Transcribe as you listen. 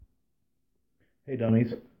Hey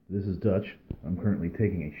dummies, this is Dutch. I'm currently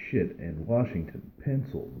taking a shit in Washington,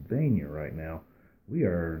 Pennsylvania right now. We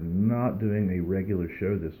are not doing a regular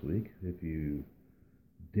show this week, if you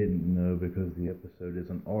didn't know because the episode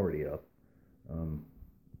isn't already up. Um,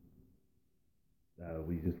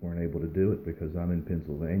 we just weren't able to do it because I'm in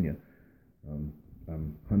Pennsylvania. Um,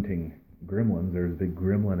 I'm hunting gremlins. There's a big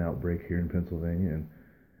gremlin outbreak here in Pennsylvania,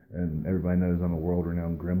 and everybody knows I'm a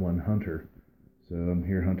world-renowned gremlin hunter. So I'm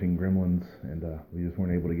here hunting gremlins, and we just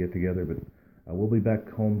weren't able to get together. But I will be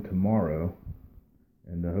back home tomorrow,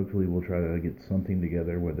 and hopefully we'll try to get something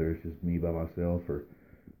together, whether it's just me by myself or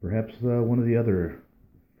perhaps one of the other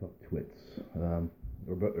fuck twits,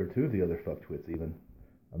 or two of the other fuck twits even.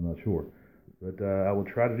 I'm not sure, but I will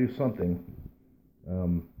try to do something.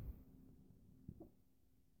 Um,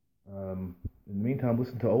 in the meantime,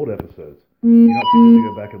 listen to old episodes. If you're not too busy to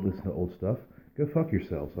go back and listen to old stuff, go fuck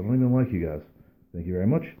yourselves. I don't even like you guys. Thank you very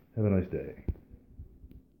much. Have a nice day.